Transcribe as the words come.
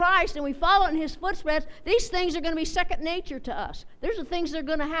Christ and we follow in His footsteps, these things are going to be second nature to us. There's the things that are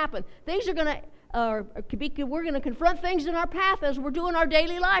going to happen. Things are going to we're going to confront things in our path as we're doing our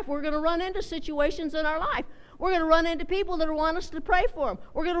daily life. We're going to run into situations in our life. We're going to run into people that want us to pray for them.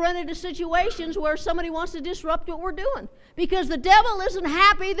 We're going to run into situations where somebody wants to disrupt what we're doing. Because the devil isn't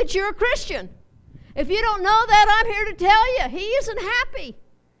happy that you're a Christian. If you don't know that, I'm here to tell you, he isn't happy.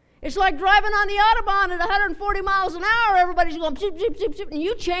 It's like driving on the Autobahn at 140 miles an hour. Everybody's going zip, zip, zip, zip, and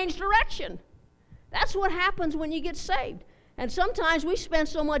you change direction. That's what happens when you get saved. And sometimes we spend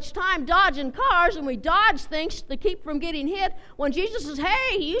so much time dodging cars and we dodge things to keep from getting hit when Jesus says,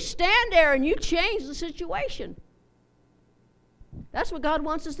 hey, you stand there and you change the situation. That's what God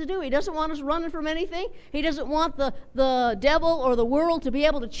wants us to do. He doesn't want us running from anything. He doesn't want the devil or the world to be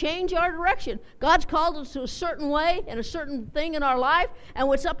able to change our direction. God's called us to a certain way and a certain thing in our life,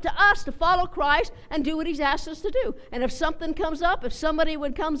 and it's up to us to follow Christ and do what He's asked us to do. And if something comes up, if somebody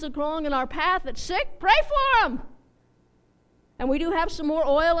comes along in our path that's sick, pray for them. And we do have some more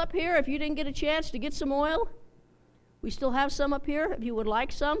oil up here. If you didn't get a chance to get some oil, we still have some up here if you would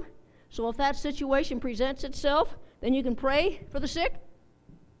like some. So if that situation presents itself, then you can pray for the sick.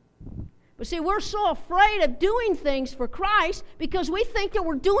 But see, we're so afraid of doing things for Christ because we think that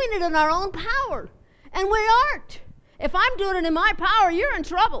we're doing it in our own power. And we aren't. If I'm doing it in my power, you're in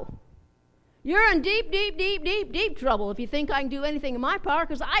trouble. You're in deep, deep, deep, deep, deep trouble if you think I can do anything in my power,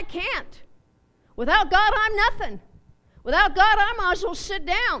 because I can't. Without God, I'm nothing. Without God, I might as well sit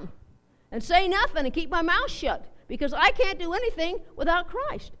down and say nothing and keep my mouth shut, because I can't do anything without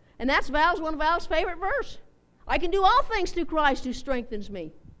Christ. And that's one of Val's favorite verse. I can do all things through Christ who strengthens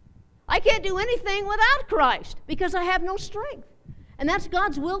me. I can't do anything without Christ because I have no strength. And that's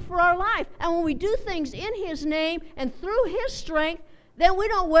God's will for our life. And when we do things in His name and through His strength, then we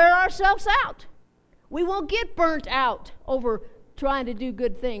don't wear ourselves out. We won't get burnt out over trying to do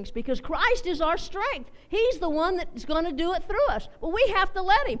good things, because Christ is our strength. He's the one that's going to do it through us. But we have to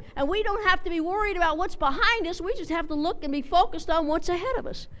let Him. And we don't have to be worried about what's behind us. We just have to look and be focused on what's ahead of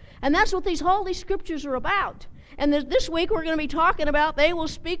us. And that's what these holy scriptures are about. And this week we're going to be talking about they will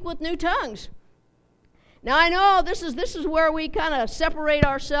speak with new tongues. Now I know this is where we kind of separate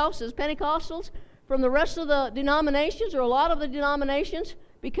ourselves as Pentecostals from the rest of the denominations, or a lot of the denominations,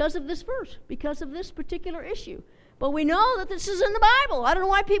 because of this verse, because of this particular issue. But we know that this is in the Bible. I don't know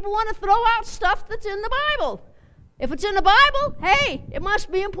why people want to throw out stuff that's in the Bible. If it's in the Bible, hey, it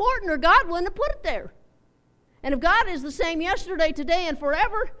must be important, or God wouldn't have put it there. And if God is the same yesterday, today, and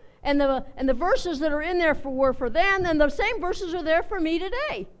forever, and the verses that are in there were for then the same verses are there for me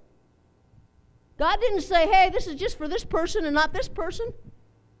today. God didn't say, hey, this is just for this person and not this person.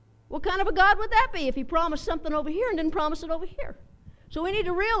 What kind of a God would that be if He promised something over here and didn't promise it over here? So we need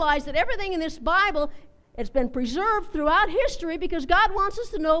to realize that everything in this Bible, it's been preserved throughout history because God wants us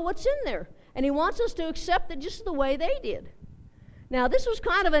to know what's in there. And He wants us to accept it just the way they did. Now, this was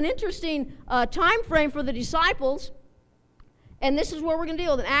kind of an interesting time frame for the disciples. And this is where we're going to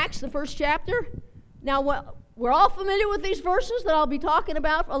deal with in Acts, the first chapter. Now, we're all familiar with these verses that I'll be talking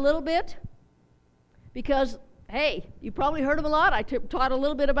about a little bit. Because, hey, you probably heard them a lot. I taught a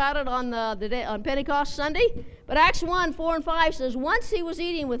little bit about it on Pentecost Sunday. But Acts 1, 4 and 5 says, once He was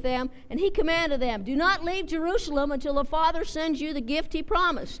eating with them, and He commanded them, do not leave Jerusalem until the Father sends you the gift He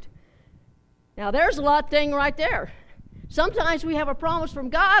promised. Now, there's a lot thing right there. Sometimes we have a promise from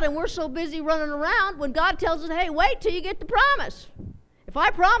God, and we're so busy running around when God tells us, hey, wait till you get the promise. If I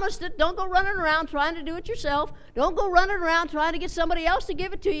promised it, don't go running around trying to do it yourself. Don't go running around trying to get somebody else to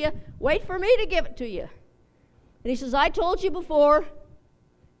give it to you. Wait for me to give it to you. And He says, I told you before,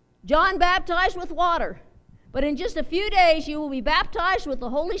 John baptized with water, but in just a few days you will be baptized with the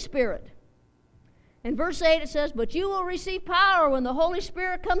Holy Spirit. In verse 8 it says, but you will receive power when the Holy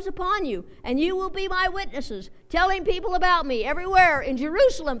Spirit comes upon you, and you will be my witnesses, telling people about me everywhere in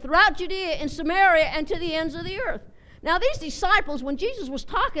Jerusalem, throughout Judea, in Samaria, and to the ends of the earth. Now these disciples, when Jesus was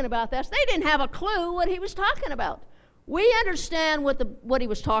talking about this, they didn't have a clue what He was talking about. We understand what He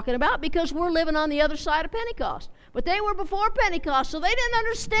was talking about because we're living on the other side of Pentecost. But they were before Pentecost, so they didn't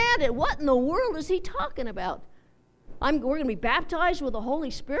understand it. What in the world is He talking about? We're going to be baptized with the Holy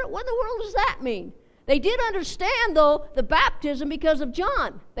Spirit? What in the world does that mean? They did understand, though, the baptism because of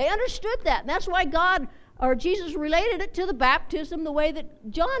John. They understood that. And that's why Jesus related it to the baptism the way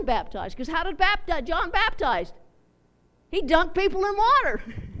that John baptized. Because how did John baptize? He dunked people in water.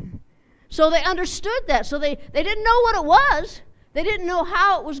 So they understood that. So they didn't know what it was. They didn't know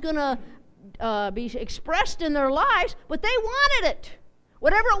how it was going to be expressed in their lives, but they wanted it.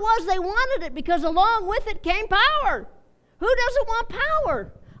 Whatever it was, they wanted it because along with it came power. Who doesn't want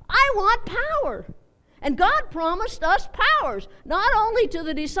power? I want power. And God promised us powers, not only to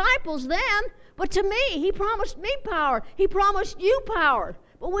the disciples then, but to me. He promised me power. He promised you power.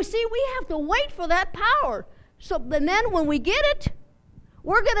 But we have to wait for that power. And then when we get it,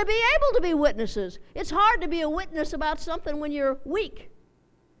 we're going to be able to be witnesses. It's hard to be a witness about something when you're weak.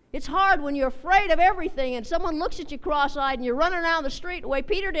 It's hard when you're afraid of everything and someone looks at you cross-eyed and you're running down the street the way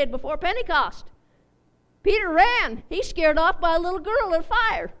Peter did before Pentecost. Peter ran. He's scared off by a little girl in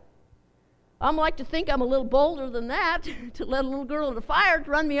fire. I'm like to think I'm a little bolder than that to let a little girl in the fire to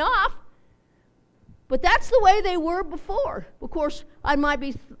run me off. But that's the way they were before. Of course, I might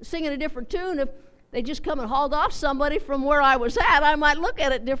be singing a different tune if they just come and hauled off somebody from where I was at. I might look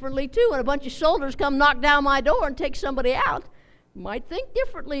at it differently too. When a bunch of soldiers come knock down my door and take somebody out, might think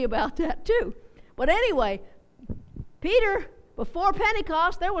differently about that too. But anyway, Peter, before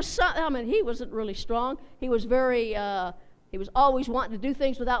Pentecost, he wasn't really strong. He was he was always wanting to do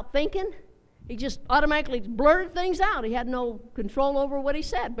things without thinking. He just automatically blurted things out. He had no control over what he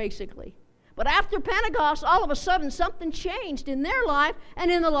said, basically. But after Pentecost, all of a sudden, something changed in their life and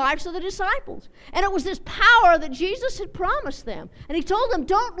in the lives of the disciples. And it was this power that Jesus had promised them. And he told them,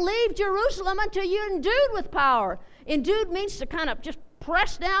 don't leave Jerusalem until you're endued with power. Endued means to kind of just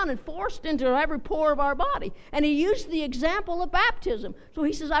press down and forced into every pore of our body. And he used the example of baptism. So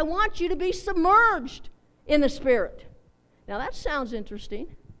he says, I want you to be submerged in the Spirit. Now that sounds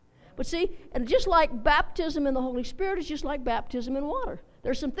interesting. But see, and just like baptism in the Holy Spirit is just like baptism in water.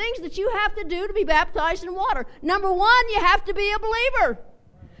 There's some things that you have to do to be baptized in water. Number one, you have to be a believer.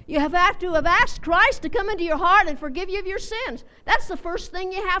 You have to have asked Christ to come into your heart and forgive you of your sins. That's the first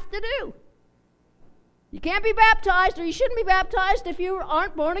thing you have to do. You can't be baptized, or you shouldn't be baptized if you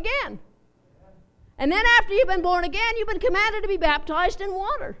aren't born again. And then after you've been born again, you've been commanded to be baptized in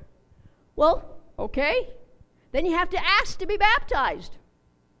water. Well, okay. Then you have to ask to be baptized.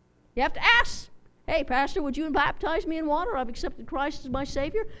 You have to ask. Hey, Pastor, would you baptize me in water? I've accepted Christ as my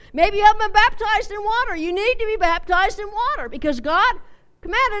Savior. Maybe you haven't been baptized in water. You need to be baptized in water because God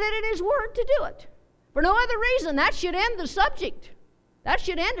commanded it in His Word to do it. For no other reason. That should end the subject. That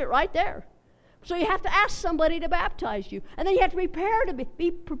should end it right there. So you have to ask somebody to baptize you. And then you have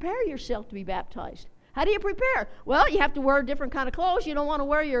to prepare yourself to be baptized. How do you prepare? Well, you have to wear a different kind of clothes. You don't want to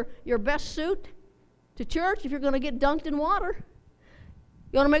wear your best suit to church if you're going to get dunked in water.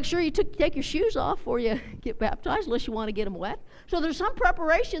 You want to make sure you take your shoes off before you get baptized, unless you want to get them wet. So there's some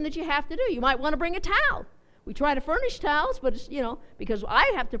preparation that you have to do. You might want to bring a towel. We try to furnish towels, but it's, because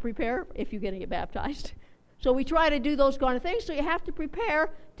I have to prepare if you're going to get baptized. So we try to do those kind of things. So you have to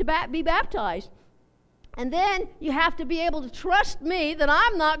prepare to be baptized. And then you have to be able to trust me that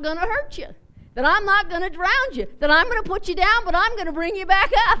I'm not going to hurt you, that I'm not going to drown you, that I'm going to put you down, but I'm going to bring you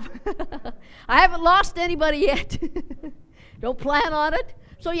back up. I haven't lost anybody yet. Don't plan on it.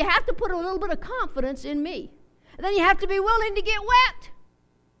 So you have to put a little bit of confidence in me. And then you have to be willing to get wet.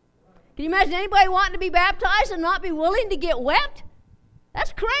 Can you imagine anybody wanting to be baptized and not be willing to get wet?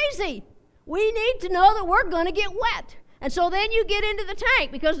 That's crazy. We need to know that we're going to get wet. And so then you get into the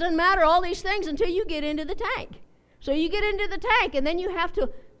tank, because it doesn't matter all these things until you get into the tank. So you get into the tank, and then you have to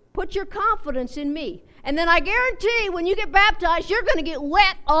put your confidence in me. And then I guarantee when you get baptized, you're going to get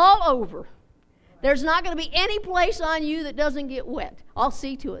wet all over. There's not going to be any place on you that doesn't get wet. I'll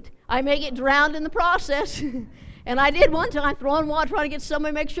see to it. I may get drowned in the process. And I did one time, throwing water, trying to get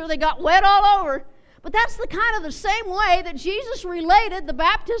somebody to make sure they got wet all over. But that's the kind of the same way that Jesus related the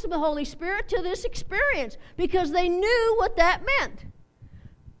baptism of the Holy Spirit to this experience, because they knew what that meant.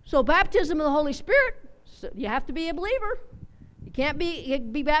 So baptism of the Holy Spirit, you have to be a believer. You can't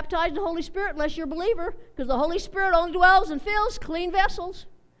be baptized in the Holy Spirit unless you're a believer, because the Holy Spirit only dwells and fills clean vessels.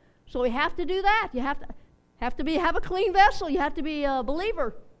 So we have to do that. You have a clean vessel. You have to be a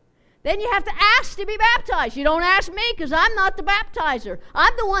believer. Then you have to ask to be baptized. You don't ask me, because I'm not the baptizer.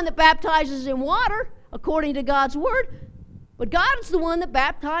 I'm the one that baptizes in water, according to God's Word. But God's the one that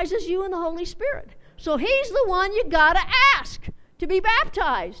baptizes you in the Holy Spirit. So He's the one you got to ask to be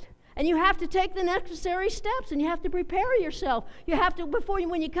baptized. And you have to take the necessary steps, and you have to prepare yourself. You have to,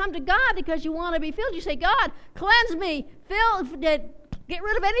 when you come to God, because you want to be filled, you say, God, cleanse me, get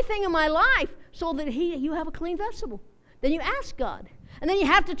rid of anything in my life so that you have a clean vessel. Then you ask God. And then you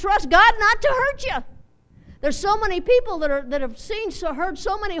have to trust God not to hurt you. There's so many people that have heard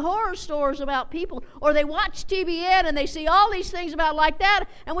so many horror stories about people, or they watch TBN and they see all these things about like that,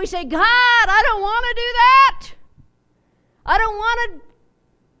 and we say, God, I don't want to do that. I don't want to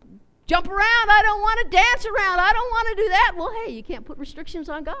jump around. I don't want to dance around. I don't want to do that. Well, hey, you can't put restrictions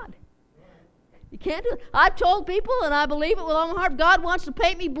on God. You can't do it. I've told people, and I believe it with all my heart, God wants to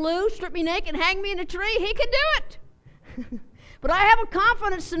paint me blue, strip me naked, hang me in a tree. He can do it. But I have a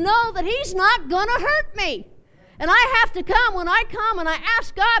confidence to know that He's not going to hurt me. And I have to come, when I come and I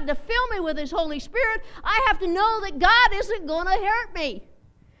ask God to fill me with His Holy Spirit, I have to know that God isn't going to hurt me.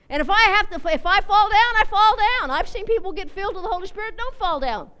 And if I fall down, I fall down. I've seen people get filled with the Holy Spirit, don't fall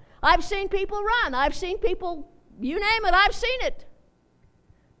down. I've seen people run. I've seen people, you name it, I've seen it.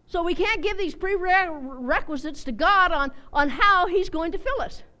 So we can't give these prerequisites to God on how He's going to fill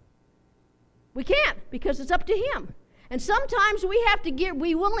us. We can't, because it's up to Him. And sometimes we have to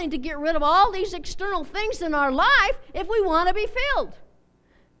be willing to get rid of all these external things in our life if we want to be filled.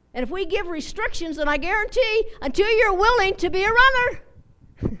 And if we give restrictions, then I guarantee, until you're willing to be a runner,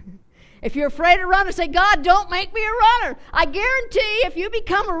 if you're afraid to run and say, God, don't make me a runner, I guarantee if you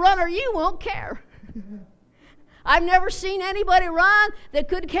become a runner, you won't care. I've never seen anybody run that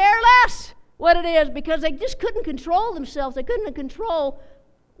could care less what it is, because they just couldn't control themselves. They couldn't control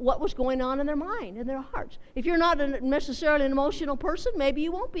what was going on in their mind, in their hearts. If you're not necessarily an emotional person, maybe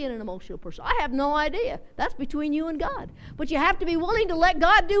you won't be an emotional person. I have no idea. That's between you and God. But you have to be willing to let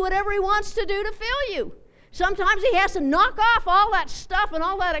God do whatever He wants to do to fill you. Sometimes He has to knock off all that stuff and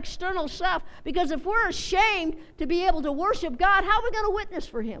all that external stuff, because if we're ashamed to be able to worship God, how are we going to witness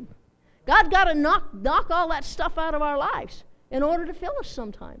for Him? God's got to knock all that stuff out of our lives in order to fill us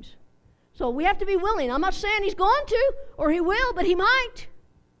sometimes. So we have to be willing. I'm not saying He's going to or He will, but He might.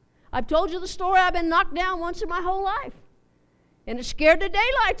 I've told you the story. I've been knocked down once in my whole life. And it scared the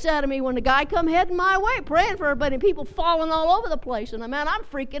daylights out of me when the guy come heading my way, praying for everybody, and people falling all over the place. And man, I'm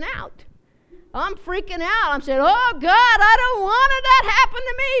freaking out. I'm freaking out. I'm saying, oh, God, I don't want that happen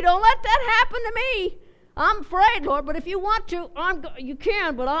to me. Don't let that happen to me. I'm afraid, Lord, but if you want to, you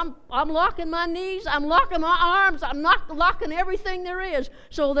can, but I'm locking my knees. I'm locking my arms. I'm locking everything there is.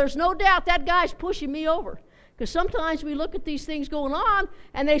 So there's no doubt that guy's pushing me over. Because sometimes we look at these things going on,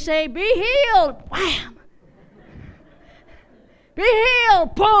 and they say, be healed, wham. Be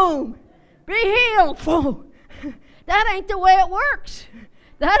healed, boom. Be healed, boom. That ain't the way it works.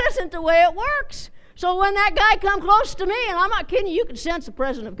 That isn't the way it works. So when that guy come close to me, and I'm not kidding you, can sense the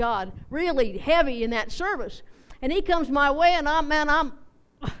presence of God really heavy in that service. And he comes my way, and I'm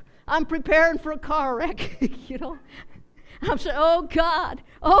preparing for a car wreck, you know. I'm saying, oh God,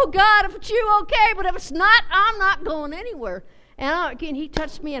 if it's you, okay, but if it's not, I'm not going anywhere. And again, he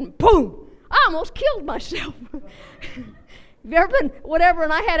touched me, and boom, I almost killed myself. Have you ever been whatever,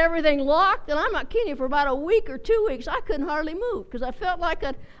 and I had everything locked, and I'm not kidding you, for about a week or 2 weeks, I couldn't hardly move, because I felt like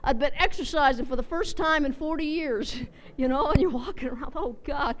I'd been exercising for the first time in 40 years, you know, and you're walking around, oh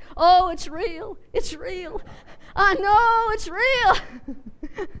God, oh, it's real, I know it's real.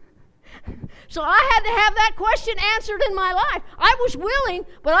 So I had to have that question answered in my life. I was willing,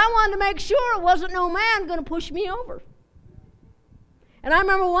 but I wanted to make sure it wasn't no man going to push me over. And I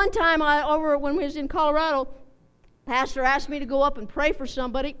remember one time when we was in Colorado, pastor asked me to go up and pray for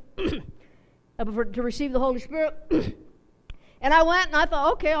somebody to receive the Holy Spirit. And I went and I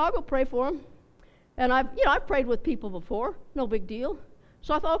thought, okay, I'll go pray for him. And I've prayed with people before, no big deal.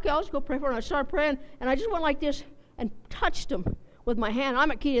 So I thought, okay, I'll just go pray for him. And I started praying, and I just went like this and touched him with my hand. I'm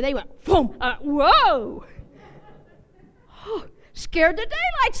not kidding you. They went, boom. Whoa. Scared the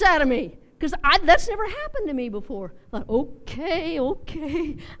daylights out of me, because that's never happened to me before. I thought, okay.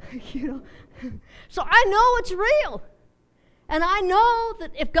 You know. So I know it's real. And I know that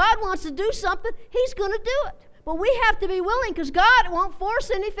if God wants to do something, He's going to do it. But we have to be willing, because God won't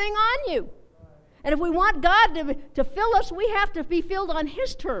force anything on you. And if we want God to fill us, we have to be filled on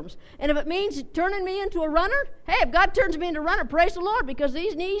His terms. And if it means turning me into a runner, hey, if God turns me into a runner, praise the Lord, because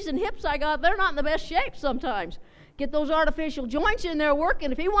these knees and hips I got, they're not in the best shape sometimes. Get those artificial joints in there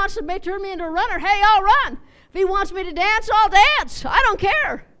working. If He wants to turn me into a runner, hey, I'll run. If He wants me to dance, I'll dance. I don't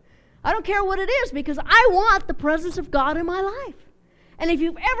care. I don't care what it is, because I want the presence of God in my life. And if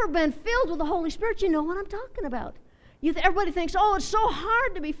you've ever been filled with the Holy Spirit, you know what I'm talking about. Everybody thinks, oh, it's so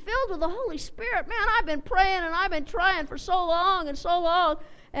hard to be filled with the Holy Spirit. Man, I've been praying and I've been trying for so long. But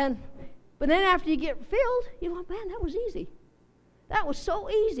then after you get filled, you go, man, that was easy. That was so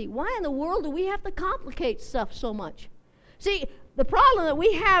easy. Why in the world do we have to complicate stuff so much? See, the problem that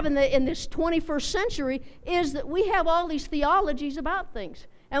we have in this 21st century is that we have all these theologies about things.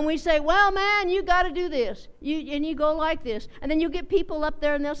 And we say, well, man, you got to do this. And you go like this. And then you get people up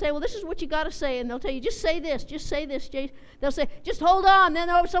there and they'll say, well, this is what you got to say. And they'll tell you, just say this, Jason. They'll say, just hold on. Then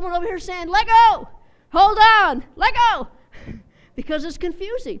there'll be someone over here saying, let go. Hold on. Let go. Because it's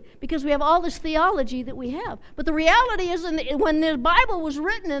confusing. Because we have all this theology that we have. But the reality is, when the Bible was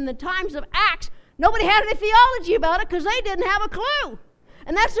written in the times of Acts, nobody had any theology about it, because they didn't have a clue.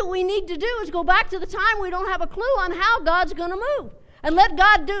 And that's what we need to do, is go back to the time we don't have a clue on how God's going to move. And let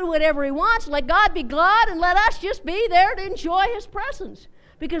God do whatever He wants. Let God be God, and let us just be there to enjoy His presence.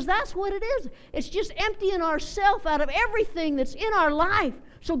 Because that's what it is. It's just emptying ourselves out of everything that's in our life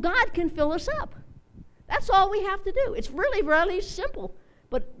so God can fill us up. That's all we have to do. It's really, really simple.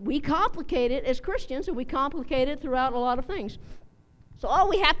 But we complicate it as Christians, and we complicate it throughout a lot of things. So all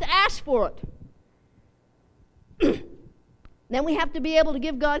we have to ask for it. Then we have to be able to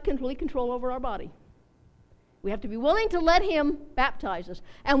give God complete control over our body. We have to be willing to let Him baptize us.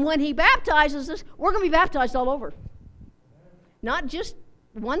 And when He baptizes us, we're going to be baptized all over. Not just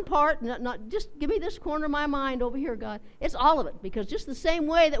one part, not just give me this corner of my mind over here, God. It's all of it. Because just the same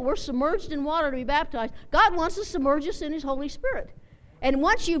way that we're submerged in water to be baptized, God wants to submerge us in His Holy Spirit. And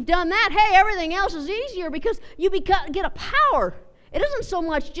once you've done that, hey, everything else is easier because you get a power. It isn't so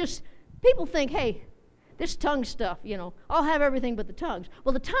much just, people think, hey, this tongue stuff, I'll have everything but the tongues.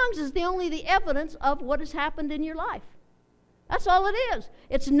 Well, the tongues is only the evidence of what has happened in your life. That's all it is.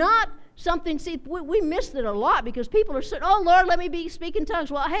 It's not something, we missed it a lot because people are saying, oh, Lord, let me be speaking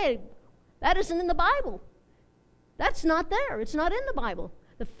tongues. Well, hey, that isn't in the Bible. That's not there. It's not in the Bible.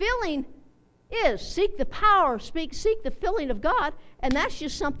 The filling is seek the power, seek the filling of God, and that's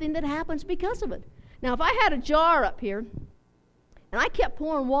just something that happens because of it. Now, if I had a jar up here, and I kept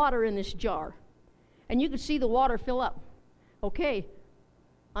pouring water in this jar, and you could see the water fill up, okay,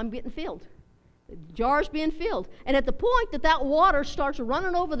 I'm getting filled. The jar's being filled. And at the point that water starts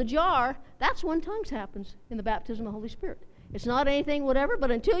running over the jar, that's when tongues happens in the baptism of the Holy Spirit. It's not anything whatever, but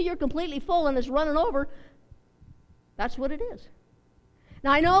until you're completely full and it's running over, that's what it is.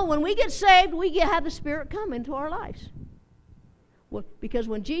 Now, I know when we get saved, we have the Spirit come into our lives. Well, because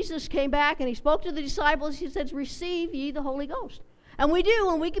when Jesus came back and He spoke to the disciples, He says, receive ye the Holy Ghost. And we do.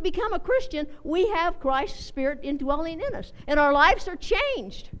 When we can become a Christian, we have Christ's Spirit indwelling in us. And our lives are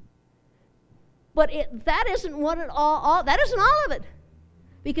changed. But that isn't what it that isn't all of it.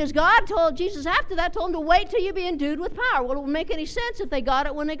 Because God told Jesus after that, told Him to wait till you be endued with power. Well, it wouldn't make any sense if they got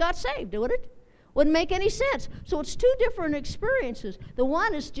it when they got saved, would it? Wouldn't make any sense. So it's two different experiences. The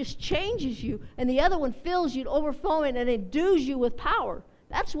one is just changes you, and the other one fills you to overflowing and endues you with power.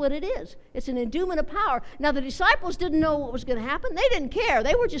 That's what it is. It's an endowment of power. Now, the disciples didn't know what was going to happen. They didn't care.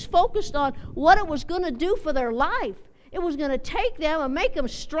 They were just focused on what it was going to do for their life. It was going to take them and make them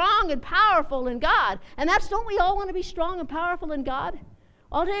strong and powerful in God. And don't we all want to be strong and powerful in God?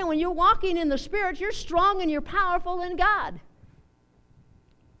 I'll tell you, when you're walking in the Spirit, you're strong and you're powerful in God.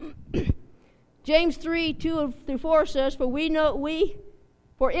 James 3:2-4 says,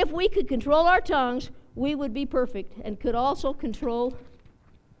 For if we could control our tongues, we would be perfect and could also control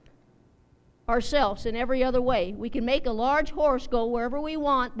ourselves in every other way. We can make a large horse go wherever we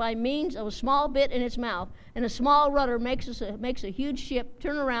want by means of a small bit in its mouth, and a small rudder makes a huge ship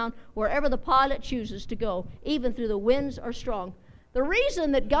turn around wherever the pilot chooses to go, even through the winds are strong. The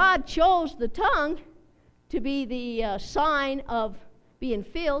reason that God chose the tongue to be the sign of being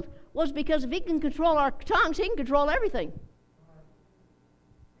filled was because if He can control our tongues, He can control everything.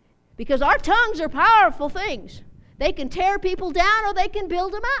 Because our tongues are powerful things. They can tear people down or they can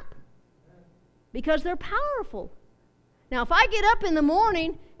build them up. Because they're powerful. Now, if I get up in the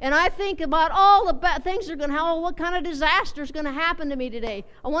morning and I think about all the bad things that are going to happen, what kind of disaster is going to happen to me today?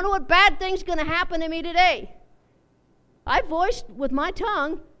 I wonder what bad thing's going to happen to me today. I voiced with my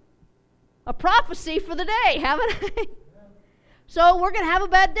tongue a prophecy for the day, haven't I? So we're going to have a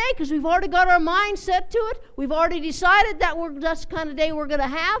bad day because we've already got our mind set to it. We've already decided that's the kind of day we're going to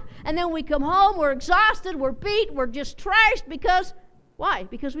have. And then we come home, we're exhausted, we're beat, we're just trashed because, why?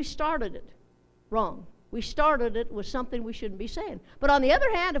 Because we started it wrong. We started it with something we shouldn't be saying. But on the other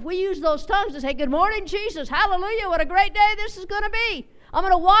hand, if we use those tongues to say, good morning, Jesus, hallelujah, what a great day this is going to be. I'm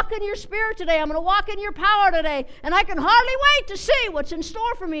going to walk in your Spirit today. I'm going to walk in your power today. And I can hardly wait to see what's in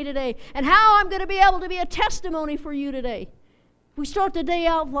store for me today and how I'm going to be able to be a testimony for you today. If we start the day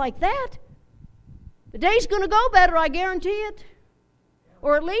out like that, the day's going to go better, I guarantee it.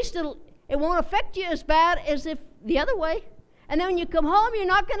 Or at least it won't affect you as bad as if the other way. And then when you come home, you're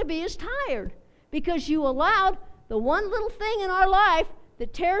not going to be as tired because you allowed the one little thing in our life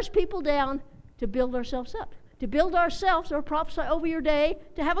that tears people down to build ourselves up. To build ourselves or prophesy over your day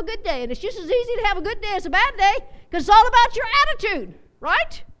to have a good day. And it's just as easy to have a good day as a bad day because it's all about your attitude,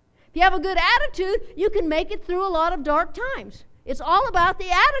 right? If you have a good attitude, you can make it through a lot of dark times. It's all about the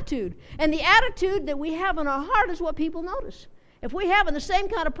attitude. And the attitude that we have in our heart is what people notice. If we're having the same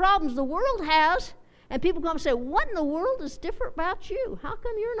kind of problems the world has, and people come and say, what in the world is different about you? How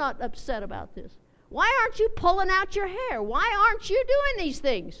come you're not upset about this? Why aren't you pulling out your hair? Why aren't you doing these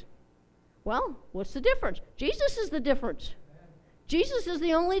things? Well, what's the difference? Jesus is the difference. Jesus is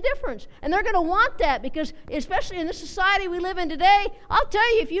the only difference. And they're going to want that because, especially in the society we live in today, I'll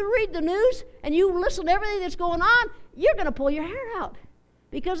tell you, if you read the news and you listen to everything that's going on, you're going to pull your hair out.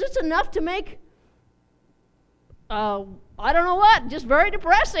 Because it's enough to make, I don't know what, just very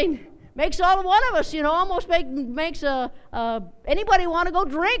depressing. Makes all one of us, almost makes anybody want to go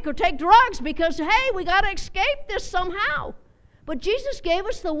drink or take drugs because, hey, we got to escape this somehow. But Jesus gave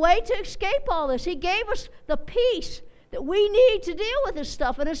us the way to escape all this. He gave us the peace that we need to deal with this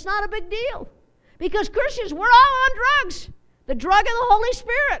stuff, and it's not a big deal. Because Christians, we're all on drugs. The drug of the Holy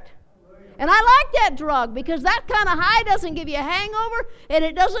Spirit. And I like that drug because that kind of high doesn't give you a hangover and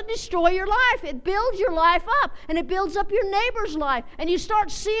it doesn't destroy your life. It builds your life up and it builds up your neighbor's life. And you start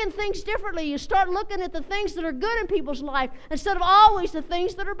seeing things differently. You start looking at the things that are good in people's life instead of always the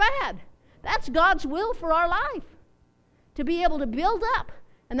things that are bad. That's God's will for our life, to be able to build up.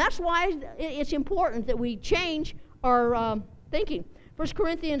 And that's why it's important that we change our thinking. 1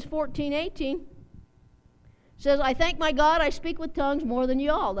 Corinthians 14:18 says, I thank my God I speak with tongues more than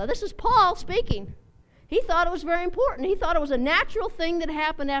you all. Now this is Paul speaking. He thought it was very important. He thought it was a natural thing that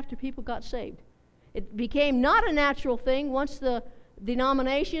happened after people got saved. It became not a natural thing once the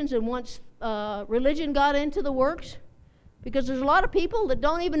denominations and once religion got into the works. Because there's a lot of people that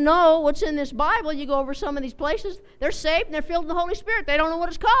don't even know what's in this Bible. You go over some of these places, they're saved and they're filled with the Holy Spirit. They don't know what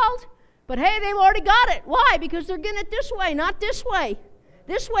it's called. But hey, they've already got it. Why? Because they're getting it this way, not this way.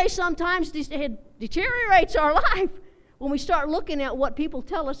 This way sometimes deteriorates our life when we start looking at what people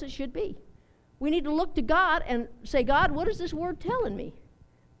tell us it should be. We need to look to God and say, God, what is this word telling me?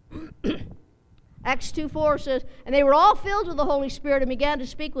 Acts 2:4 says, and they were all filled with the Holy Spirit and began to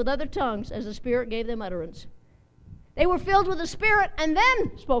speak with other tongues as the Spirit gave them utterance. They were filled with the Spirit and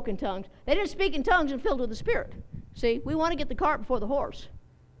then spoke in tongues. They didn't speak in tongues and filled with the Spirit. See, we want to get the cart before the horse.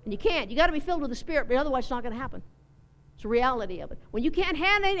 And you can't. You got to be filled with the Spirit, but otherwise it's not going to happen. It's the reality of it. When you can't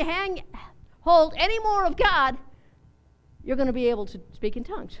hold any more of God, you're going to be able to speak in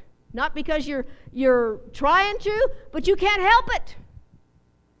tongues. Not because you're trying to, but you can't help it.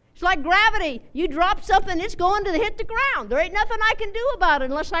 It's like gravity. You drop something, it's going to hit the ground. There ain't nothing I can do about it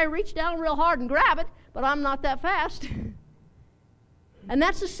unless I reach down real hard and grab it, but I'm not that fast. And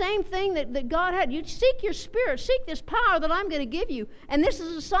that's the same thing that God had. You seek your Spirit, seek this power that I'm going to give you. And this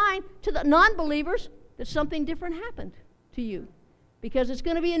is a sign to the non-believers that something different happened to you. Because it's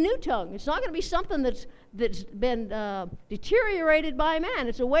going to be a new tongue. It's not going to be something that's been deteriorated by man.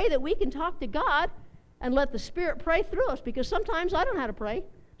 It's a way that we can talk to God and let the Spirit pray through us. Because sometimes I don't know how to pray.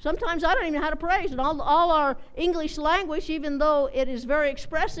 Sometimes I don't even know how to praise. And all our English language, even though it is very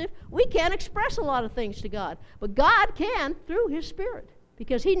expressive, we can't express a lot of things to God. But God can through His Spirit.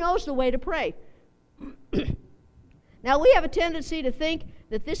 Because He knows the way to pray. Now we have a tendency to think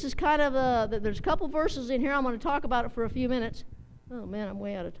that this is kind of that there's a couple verses in here. I'm going to talk about it for a few minutes. Oh man, I'm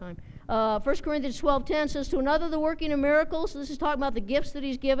way out of time. 1 Corinthians 12:10 says, to another the working of miracles. This is talking about the gifts that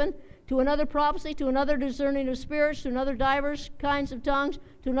He's given. To another prophecy, to another discerning of spirits, to another divers kinds of tongues,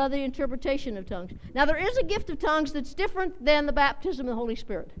 to another interpretation of tongues. Now there is a gift of tongues that's different than the baptism of the Holy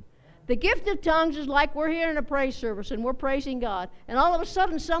Spirit. The gift of tongues is like we're here in a praise service and we're praising God, and all of a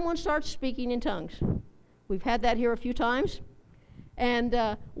sudden someone starts speaking in tongues. We've had that here a few times.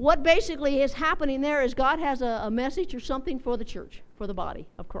 And what basically is happening there is God has a message or something for the church, for the body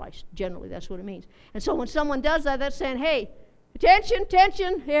of Christ. Generally, that's what it means. And so when someone does that, that's saying, hey,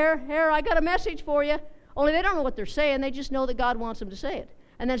 attention, here, I got a message for you. Only they don't know what they're saying. They just know that God wants them to say it.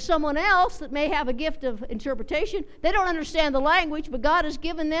 And then someone else that may have a gift of interpretation, they don't understand the language, but God has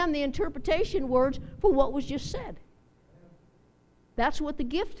given them the interpretation words for what was just said. That's what the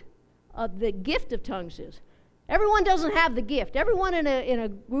gift of tongues is. Everyone doesn't have the gift. Everyone in a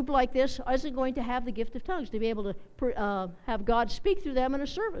group like this isn't going to have the gift of tongues to be able to have God speak through them in a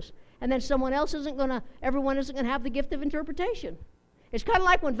service. And then everyone isn't going to have the gift of interpretation. It's kind of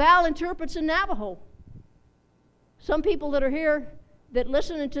like when Val interprets in Navajo. Some people that are here that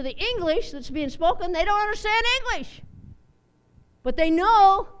listen to the English that's being spoken, they don't understand English. But they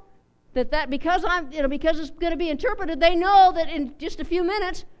know that because it's going to be interpreted, they know that in just a few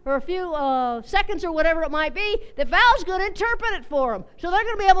minutes or a few seconds or whatever it might be, that Val's going to interpret it for them. So they're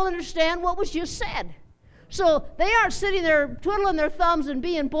going to be able to understand what was just said. So they aren't sitting there twiddling their thumbs and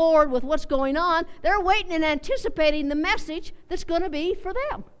being bored with what's going on. They're waiting and anticipating the message that's going to be for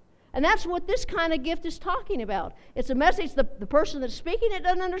them. And that's what this kind of gift is talking about. It's a message the person that's speaking it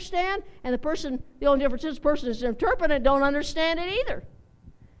doesn't understand, and the only difference is the person that's interpreting it don't understand it either.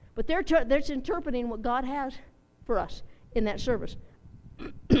 But they're interpreting what God has for us in that service.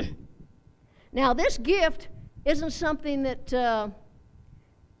 Now, this gift isn't something that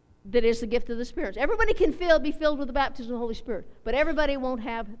that is the gift of the Spirit. Everybody can be filled with the baptism of the Holy Spirit, but everybody won't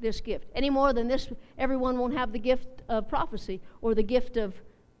have this gift. Any more than this, everyone won't have the gift of prophecy or the gift of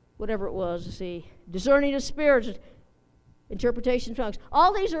whatever it was, discerning of spirits, interpretation of tongues.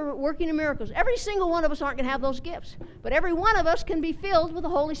 All these are working in miracles. Every single one of us aren't going to have those gifts, but every one of us can be filled with the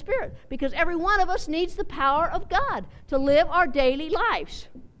Holy Spirit because every one of us needs the power of God to live our daily lives.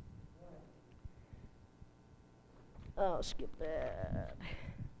 Oh, skip that.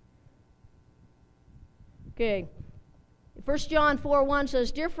 Okay. 1 John 4:1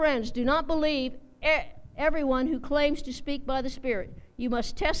 says, "Dear friends, do not believe everyone who claims to speak by the Spirit. You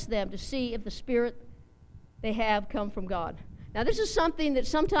must test them to see if the Spirit they have come from God." Now, this is something that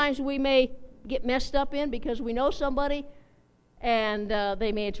sometimes we may get messed up in because we know somebody and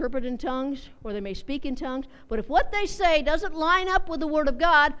they may interpret in tongues or they may speak in tongues. But if what they say doesn't line up with the Word of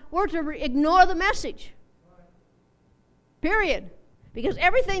God, we're to ignore the message. Period. Because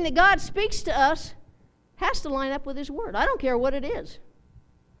everything that God speaks to us has to line up with His Word. I don't care what it is.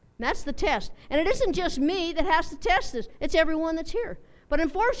 And that's the test. And it isn't just me that has to test this. It's everyone that's here. But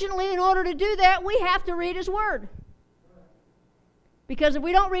unfortunately, in order to do that, we have to read His Word. Because if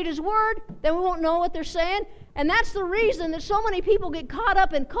we don't read His Word, then we won't know what they're saying. And that's the reason that so many people get caught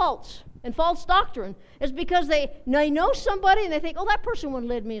up in cults and false doctrine, is because they know somebody and they think, oh, that person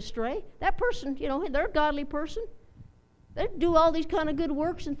wouldn't lead me astray. That person, they're a godly person. They do all these kind of good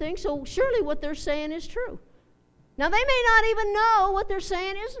works and things, so surely what they're saying is true. Now, they may not even know what they're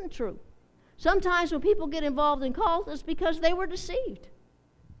saying isn't true. Sometimes when people get involved in cults, it's because they were deceived.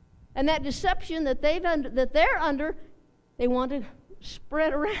 And that deception that they're under, they want to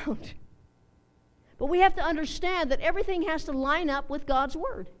spread around. But we have to understand that everything has to line up with God's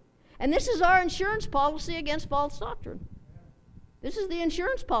Word. And this is our insurance policy against false doctrine. This is the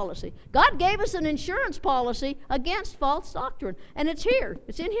insurance policy. God gave us an insurance policy against false doctrine, and it's here.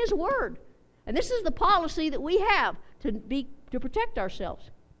 It's in His Word. And this is the policy that we have to protect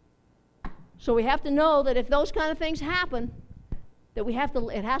ourselves. So we have to know that if those kind of things happen, that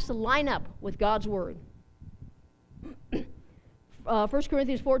it has to line up with God's Word. 1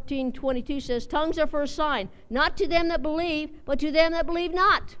 Corinthians 14:22 says, "Tongues are for a sign, not to them that believe, but to them that believe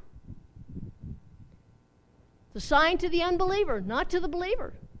not." It's a sign to the unbeliever, not to the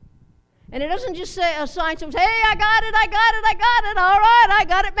believer. And it doesn't just say a sign, so hey, I got it, all right, I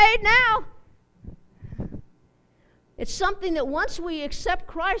got it made now. It's something that once we accept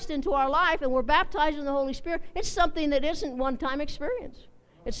Christ into our life and we're baptized in the Holy Spirit, it's something that isn't one-time experience.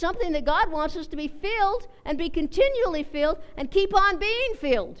 It's something that God wants us to be filled and be continually filled and keep on being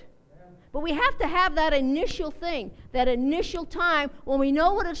filled. But we have to have that initial thing, that initial time when we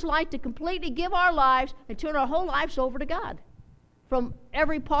know what it's like to completely give our lives and turn our whole lives over to God from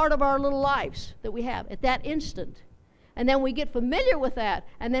every part of our little lives that we have at that instant. And then we get familiar with that,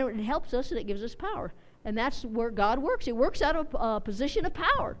 and then it helps us and it gives us power. And that's where God works. He works out of a position of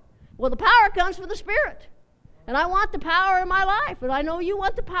power. Well, the power comes from the Spirit. And I want the power in my life, and I know you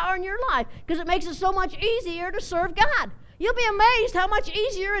want the power in your life because it makes it so much easier to serve God. You'll be amazed how much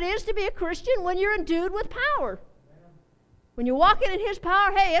easier it is to be a Christian when you're endued with power. When you're walking in His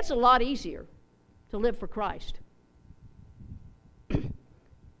power, hey, it's a lot easier to live for Christ.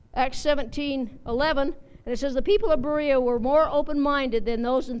 Acts 17:11, and it says, "The people of Berea were more open-minded than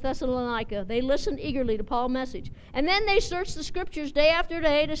those in Thessalonica. They listened eagerly to Paul's message. And then they searched the Scriptures day after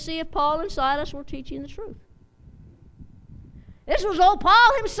day to see if Paul and Silas were teaching the truth." This was old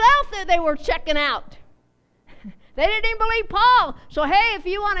Paul himself that they were checking out. They didn't even believe Paul. So, hey, if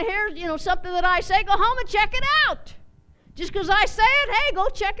you want to hear, something that I say, go home and check it out. Just because I say it, hey, go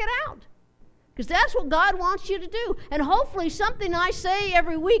check it out. Because that's what God wants you to do. And hopefully something I say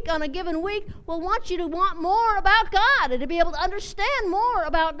every week on a given week will want you to want more about God and to be able to understand more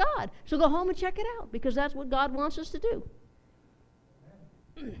about God. So go home and check it out because that's what God wants us to do.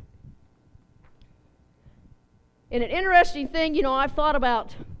 And an interesting thing, I've thought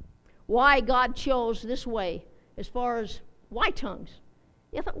about why God chose this way as far as why tongues.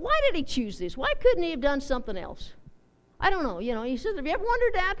 I thought, why did He choose this? Why couldn't He have done something else? I don't know. He says, have you ever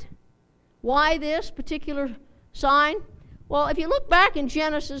wondered that? Why this particular sign? Well, if you look back in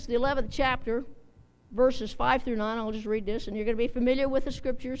Genesis, the 11th chapter, verses 5 through 9, I'll just read this, and you're going to be familiar with the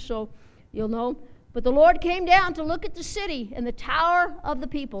Scriptures, so you'll know. "But the Lord came down to look at the city and the tower of the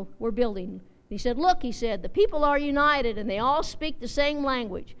people were building. He said, 'Look,' He said, 'the people are united, and they all speak the same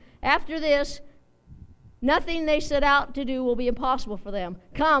language. After this, nothing they set out to do will be impossible for them.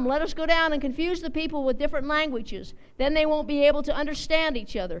 Come, let us go down and confuse the people with different languages. Then they won't be able to understand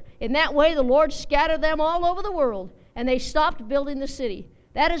each other. In that way, the Lord scattered them all over the world, and they stopped building the city.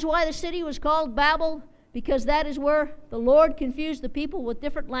 That is why the city was called Babel, because that is where the Lord confused the people with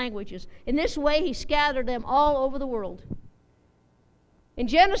different languages. In this way, he scattered them all over the world. In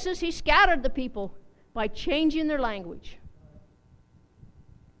Genesis, he scattered the people by changing their language.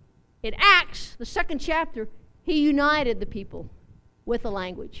 In Acts, the 2nd chapter, he united the people with the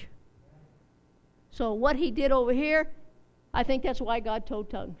language. So what he did over here, I think that's why God told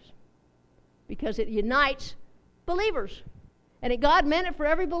tongues. Because it unites believers. And God meant it for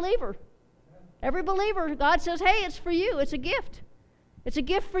every believer. Every believer, God says, hey, it's for you. It's a gift. It's a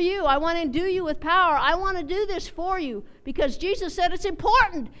gift for you. I want to endue you with power. I want to do this for you. Because Jesus said it's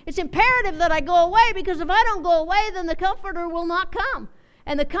important. It's imperative that I go away, because if I don't go away, then the Comforter will not come.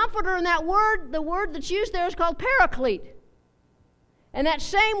 And the Comforter in that word, the word that's used there is called Paraclete. And that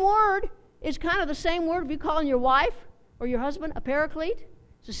same word is kind of the same word if you call your wife or your husband a Paraclete.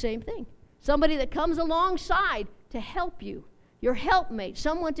 It's the same thing. Somebody that comes alongside to help you. Your helpmate,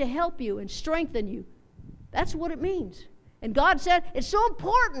 someone to help you and strengthen you. That's what it means. And God said, it's so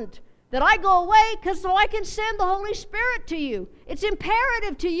important that I go away so I can send the Holy Spirit to you. It's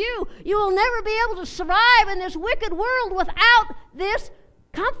imperative to you. You will never be able to survive in this wicked world without this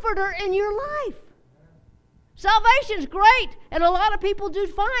Comforter in your life. Salvation's great, and a lot of people do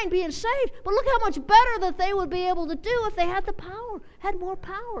fine being saved, but look how much better that they would be able to do if they had the power, had more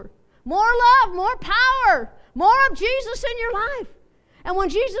power. More love, more power, more of Jesus in your life. And when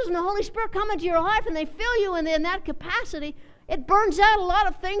Jesus and the Holy Spirit come into your life and they fill you in that capacity, it burns out a lot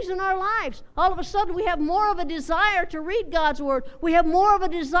of things in our lives. All of a sudden we have more of a desire to read God's Word. We have more of a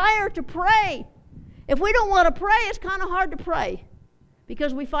desire to pray. If we don't want to pray, it's kind of hard to pray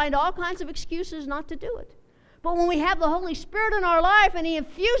because we find all kinds of excuses not to do it. But when we have the Holy Spirit in our life and He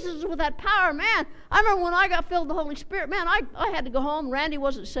infuses us with that power, man, I remember when I got filled with the Holy Spirit, man, I had to go home. Randy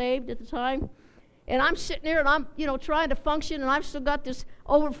wasn't saved at the time. And I'm sitting there and I'm, trying to function, and I've still got this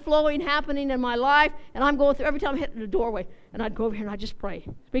overflowing happening in my life, and I'm going through, every time I hit the doorway, and I'd go over here and I'd just pray.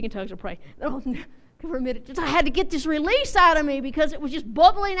 Speak in tongues or pray. For a minute, I had to get this release out of me because it was just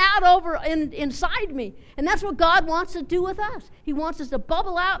bubbling out over inside me. And that's what God wants to do with us. He wants us to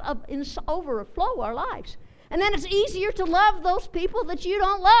bubble out overflow our lives. And then it's easier to love those people that you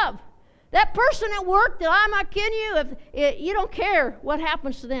don't love. That person at work that I'm not kidding you, if you don't care what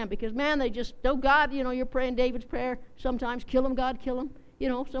happens to them, because man, they just, oh God, you're praying David's prayer sometimes, kill them, God, kill them.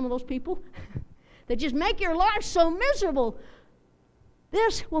 Some of those people that just make your life so miserable.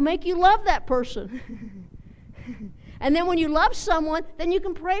 This will make you love that person. And then when you love someone, then you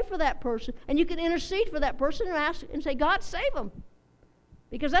can pray for that person, and you can intercede for that person and ask and say, God, save them.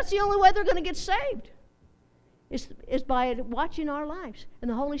 Because that's the only way they're going to get saved. Is by watching our lives. And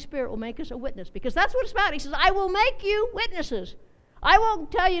the Holy Spirit will make us a witness. Because that's what it's about. He says, I will make you witnesses. I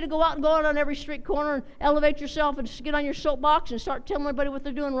won't tell you to go out on every street corner and elevate yourself and just get on your soapbox and start telling everybody what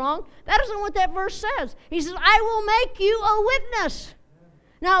they're doing wrong. That isn't what that verse says. He says, I will make you a witness.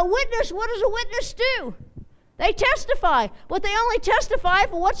 Now, a witness, what does a witness do? They testify. But they only testify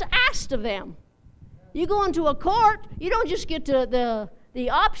for what's asked of them. You go into a court, you don't just get to the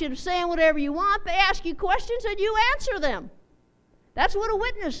option of saying whatever you want. They ask you questions and you answer them. That's what a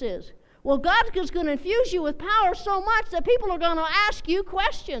witness is. Well, God is going to infuse you with power so much that people are going to ask you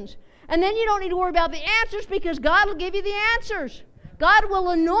questions. And then you don't need to worry about the answers because God will give you the answers. God will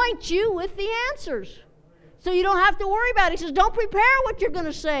anoint you with the answers. So you don't have to worry about it. He says, don't prepare what you're going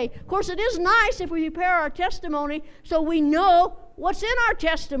to say. Of course, it is nice if we prepare our testimony so we know what's in our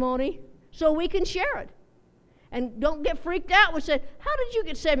testimony so we can share it. And don't get freaked out and say, how did you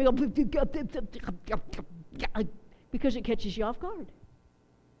get saved? You go, because it catches you off guard.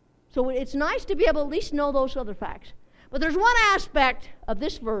 So it's nice to be able to at least know those other facts. But there's one aspect of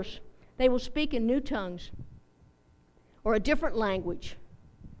this verse. They will speak in new tongues or a different language.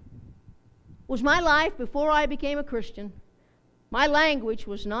 Was my life before I became a Christian, my language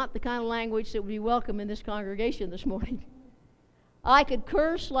was not the kind of language that would be welcome in this congregation this morning. I could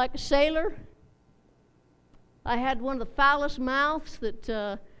curse like a sailor. I had one of the foulest mouths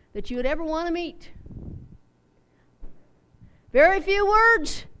that you would ever want to meet. Very few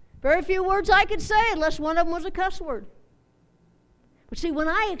words I could say unless one of them was a cuss word. But see, when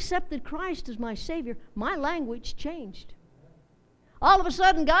I accepted Christ as my Savior, my language changed. All of a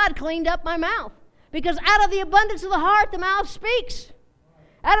sudden, God cleaned up my mouth. Because out of the abundance of the heart, the mouth speaks.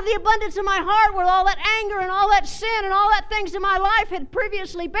 Out of the abundance of my heart, where all that anger and all that sin and all that things in my life had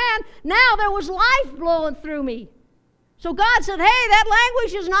previously been, now there was life blowing through me. So God said, hey, that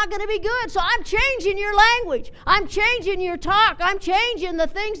language is not going to be good, so I'm changing your language. I'm changing your talk. I'm changing the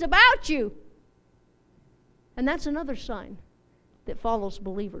things about you. And that's another sign that follows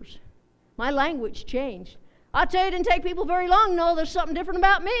believers. My language changed. I'll tell you, it didn't take people very long to know there's something different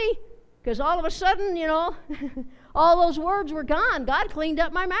about me. Because all of a sudden, all those words were gone. God cleaned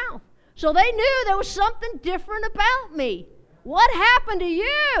up my mouth. So they knew there was something different about me. What happened to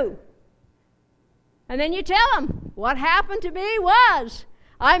you? And then you tell them, what happened to me was,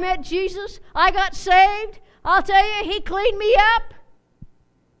 I met Jesus, I got saved, I'll tell you, He cleaned me up.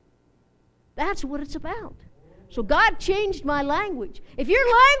 That's what it's about. So God changed my language. If your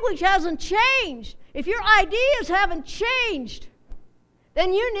language hasn't changed, if your ideas haven't changed,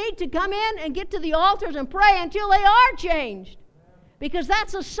 then you need to come in and get to the altars and pray until they are changed. Because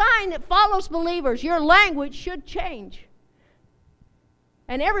that's a sign that follows believers. Your language should change.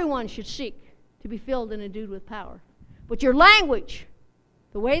 And everyone should seek to be filled and endued with power. But your language,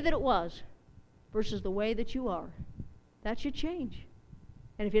 the way that it was versus the way that you are, that should change.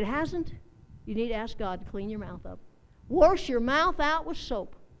 And if it hasn't, you need to ask God to clean your mouth up. Wash your mouth out with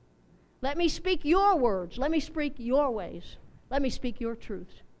soap. Let me speak your words. Let me speak your ways. Let me speak your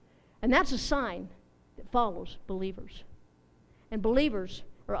truths. And that's a sign that follows believers. And believers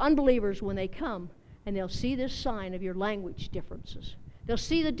or unbelievers, when they come, and they'll see this sign of your language differences. They'll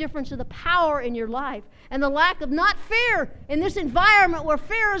see the difference of the power in your life and the lack of not fear in this environment where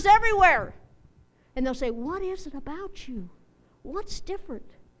fear is everywhere. And they'll say, what is it about you? What's different?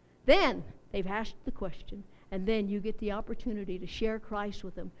 Then they've asked the question, and then you get the opportunity to share Christ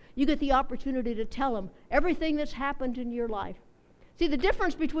with them. You get the opportunity to tell them everything that's happened in your life. See, the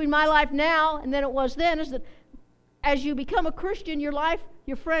difference between my life now and then it was then is that as you become a Christian, your life,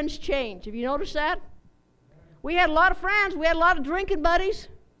 your friends change. Have you noticed that? We had a lot of friends. We had a lot of drinking buddies.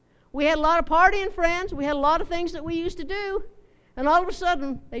 We had a lot of partying friends. We had a lot of things that we used to do. And all of a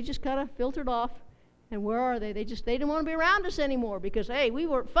sudden, they just kind of filtered off. And where are they? They didn't want to be around us anymore because, hey, we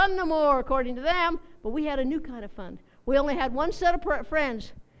weren't fun no more according to them, but we had a new kind of fun. We only had one set of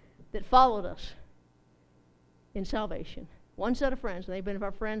friends that followed us in salvation. One set of friends. And they've been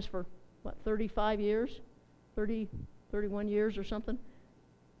our friends for, 35 years? 31 years or something?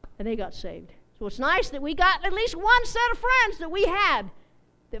 And they got saved. So it's nice that we got at least one set of friends that we had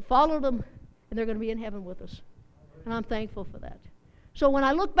that followed them, and they're going to be in heaven with us. And I'm thankful for that. So when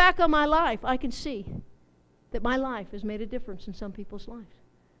I look back on my life, I can see that my life has made a difference in some people's lives.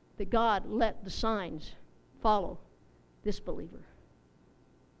 That God let the signs follow this believer.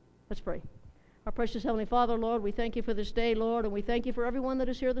 Let's pray. Our precious Heavenly Father, Lord, we thank you for this day, Lord, and we thank you for everyone that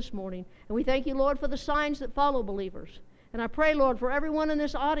is here this morning. And we thank you, Lord, for the signs that follow believers. And I pray, Lord, for everyone in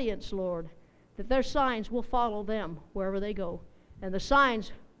this audience, Lord, that their signs will follow them wherever they go. And the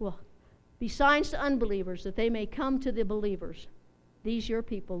signs will be signs to unbelievers that they may come to the believers, these your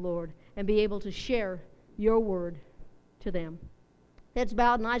people, Lord, and be able to share your word to them. Heads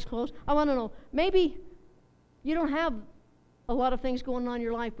bowed and eyes closed. I want to know, maybe you don't have a lot of things going on in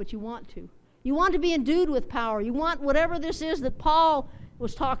your life, but you want to. You want to be endued with power. You want whatever this is that Paul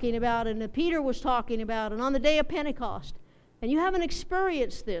was talking about and that Peter was talking about and on the day of Pentecost. And you haven't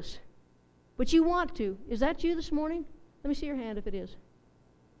experienced this, but you want to. Is that you this morning? Let me see your hand if it is.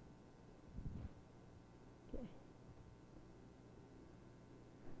 Okay.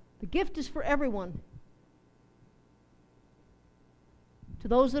 The gift is for everyone. To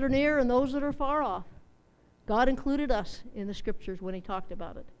those that are near and those that are far off. God included us in the scriptures when he talked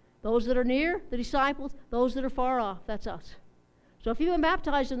about it. Those that are near, the disciples, those that are far off, that's us. So if you've been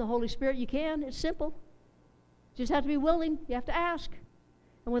baptized in the Holy Spirit, you can. It's simple. You just have to be willing. You have to ask.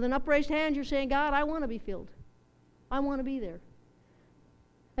 And with an upraised hand, you're saying, God, I want to be filled. I want to be there.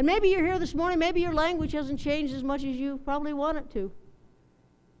 And maybe you're here this morning, maybe your language hasn't changed as much as you probably want it to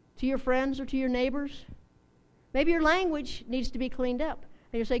your friends or to your neighbors. Maybe your language needs to be cleaned up.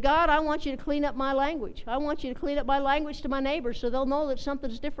 And you say, God, I want you to clean up my language. I want you to clean up my language to my neighbors so they'll know that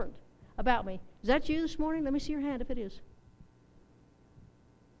something's different about me. Is that you this morning? Let me see your hand if it is.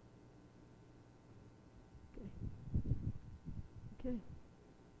 Okay.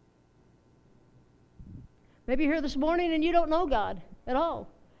 Maybe you're here this morning and you don't know God at all.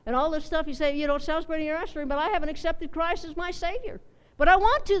 And all this stuff you say, it sounds pretty interesting, but I haven't accepted Christ as my Savior. But I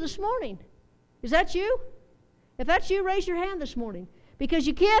want to this morning. Is that you? If that's you, raise your hand this morning. Because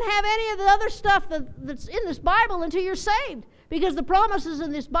you can't have any of the other stuff that's in this Bible until you're saved. Because the promises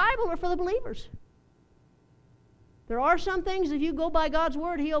in this Bible are for the believers. There are some things, if you go by God's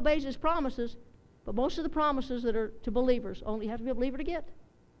word, he obeys his promises. But most of the promises that are to believers, only you have to be a believer to get.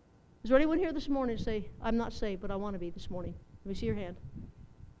 Is there anyone here this morning to say, I'm not saved, but I want to be this morning? Let me see your hand.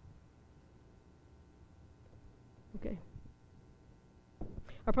 Okay.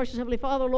 Our precious Heavenly Father, Lord,